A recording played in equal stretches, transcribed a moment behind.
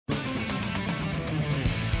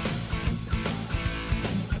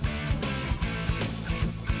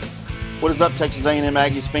What is up, Texas A&M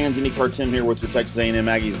Aggies fans? Any Cartoon here with your Texas A&M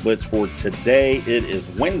Aggies Blitz for today. It is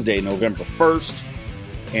Wednesday, November 1st,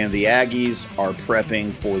 and the Aggies are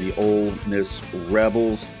prepping for the Ole Miss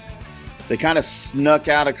Rebels. They kind of snuck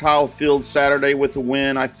out of Kyle Field Saturday with the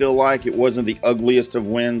win. I feel like it wasn't the ugliest of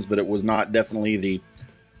wins, but it was not definitely the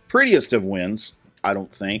prettiest of wins, I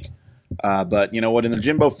don't think. But you know what? In the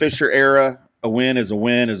Jimbo Fisher era, a win is a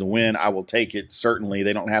win is a win. I will take it, certainly.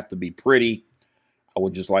 They don't have to be pretty. I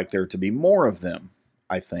would just like there to be more of them,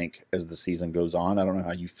 I think, as the season goes on. I don't know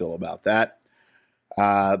how you feel about that.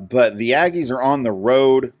 But the Aggies are on the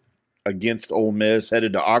road against Ole Miss,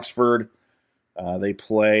 headed to Oxford. They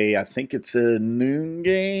play, I think it's a noon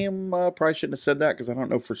game. Probably shouldn't have said that because I don't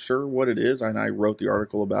know for sure what it is. And I wrote the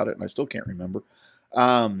article about it, and I still can't remember.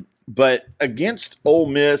 But against Ole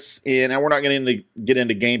Miss, and we're not going to get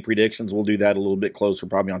into game predictions. We'll do that a little bit closer,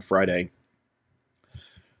 probably on Friday.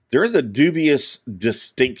 There is a dubious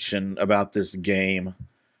distinction about this game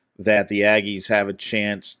that the Aggies have a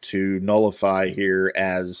chance to nullify here,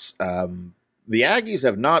 as the Aggies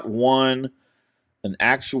have not won an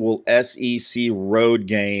actual SEC road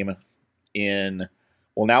game in,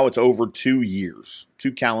 well, now it's over 2 years,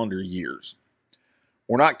 2 calendar years.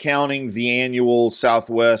 We're not counting the annual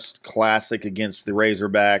Southwest Classic against the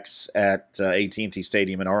Razorbacks at AT&T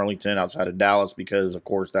Stadium in Arlington outside of Dallas because, of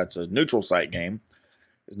course, that's a neutral site game.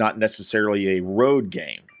 It's not necessarily a road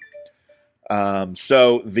game.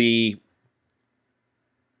 So the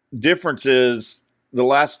difference is the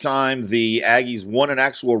last time the Aggies won an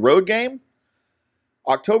actual road game,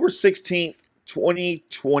 October 16th,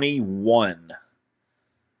 2021.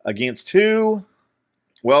 Against who?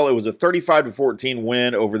 Well, it was a 35-14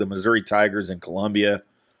 win over the Missouri Tigers in Columbia.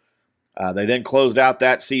 They then closed out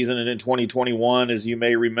that season and in 2021, as you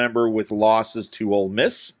may remember, with losses to Ole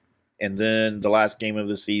Miss. And then the last game of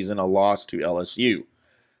the season, a loss to LSU.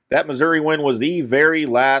 That Missouri win was the very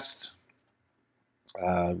last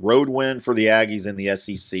road win for the Aggies in the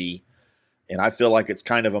SEC. And I feel like it's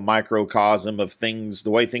kind of a microcosm of things, the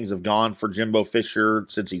way things have gone for Jimbo Fisher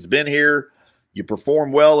since he's been here. You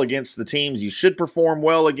perform well against the teams you should perform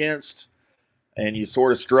well against, and you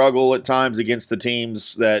sort of struggle at times against the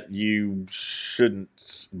teams that you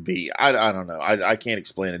shouldn't be. I don't know. I can't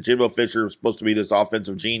explain it. Jimbo Fisher is supposed to be this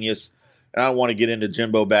offensive genius, and I don't want to get into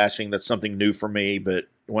Jimbo bashing. That's something new for me, but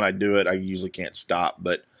when I do it, I usually can't stop.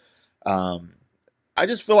 But I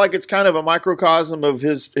just feel like it's kind of a microcosm of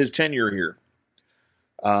his tenure here.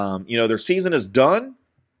 Their season is done.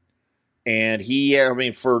 And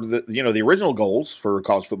for the original goals for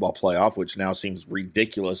college football playoff, which now seems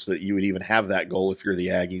ridiculous that you would even have that goal if you're the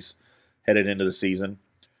Aggies headed into the season.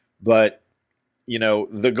 But,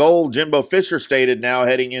 the goal Jimbo Fisher stated now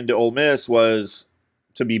heading into Ole Miss was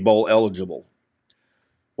to be bowl eligible.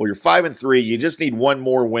 Well, you're 5-3. You just need one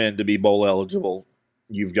more win to be bowl eligible.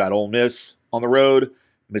 You've got Ole Miss on the road,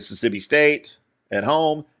 Mississippi State at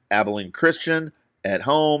home, Abilene Christian at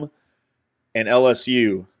home, and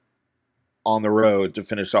LSU on the road to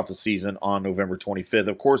finish off the season on November 25th.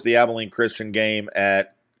 Of course, the Abilene Christian game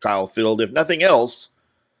at Kyle Field, if nothing else,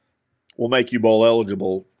 will make you bowl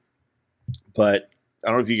eligible. But I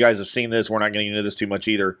don't know if you guys have seen this. We're not getting into this too much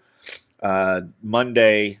either.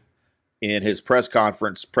 Monday, in his press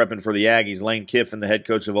conference prepping for the Aggies, Lane Kiffin, the head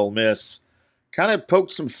coach of Ole Miss, kind of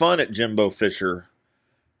poked some fun at Jimbo Fisher.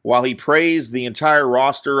 While he praised the entire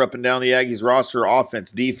roster up and down the Aggies roster,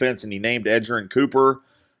 offense, defense, and he named Edgerrin Cooper.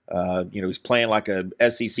 He's playing like a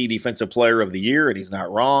SEC Defensive Player of the Year, and he's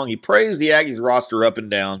not wrong. He praised the Aggies roster up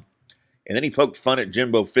and down, and then he poked fun at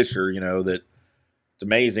Jimbo Fisher, that it's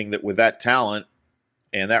amazing that with that talent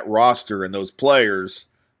and that roster and those players,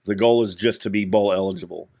 the goal is just to be bowl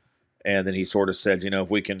eligible. And then he sort of said,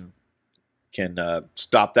 if we can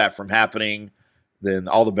stop that from happening, then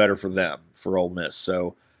all the better for them, for Ole Miss.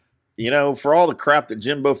 So, for all the crap that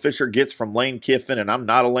Jimbo Fisher gets from Lane Kiffin, and I'm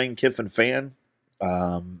not a Lane Kiffin fan,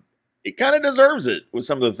 it kind of deserves it with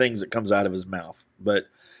some of the things that comes out of his mouth. But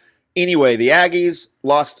anyway, the Aggies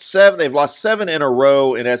lost 7. They've lost 7 in a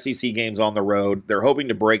row in SEC games on the road. They're hoping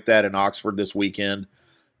to break that in Oxford this weekend.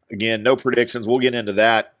 Again, no predictions. We'll get into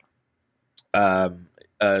that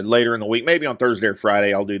later in the week. Maybe on Thursday or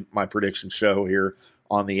Friday, I'll do my prediction show here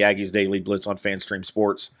on the Aggies Daily Blitz on FanStream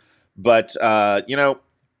Sports. But,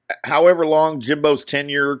 however long Jimbo's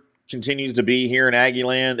tenure continues to be here in Aggie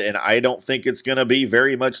land, and I don't think it's going to be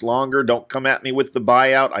very much longer. Don't come at me with the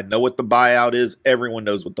buyout. I know what the buyout is. Everyone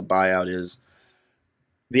knows what the buyout is.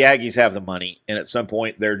 The Aggies have the money, and at some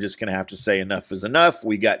point they're just going to have to say enough is enough.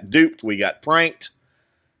 We got duped. We got pranked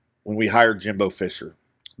when we hired Jimbo Fisher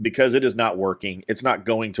because it is not working. It's not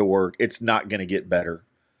going to work. It's not going to get better.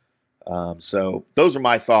 So those are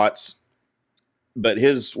my thoughts. But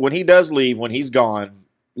when he does leave, when he's gone,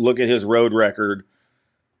 look at his road record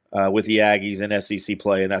with the Aggies in SEC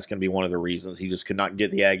play, and that's going to be one of the reasons. He just could not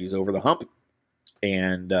get the Aggies over the hump,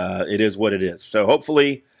 and it is what it is. So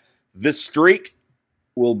hopefully this streak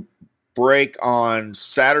will break on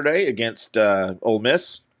Saturday against Ole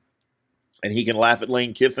Miss, and he can laugh at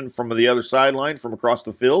Lane Kiffin from the other sideline from across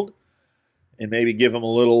the field and maybe give him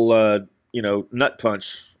a little, nut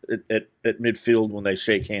punch at midfield when they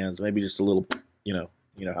shake hands. Maybe just a little, you know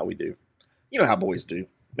how we do. You know how boys do.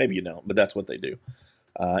 Maybe you don't, but that's what they do.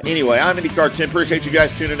 Anyway, I'm IndyCar Tim. Appreciate you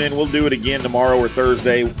guys tuning in. We'll do it again tomorrow or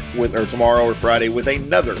tomorrow or Friday with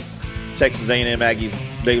another Texas A&M Aggies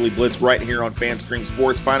Daily Blitz right here on FanStream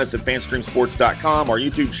Sports. Find us at fanstreamsports.com, our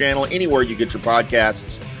YouTube channel, anywhere you get your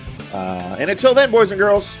podcasts. And until then, boys and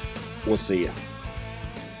girls, we'll see you.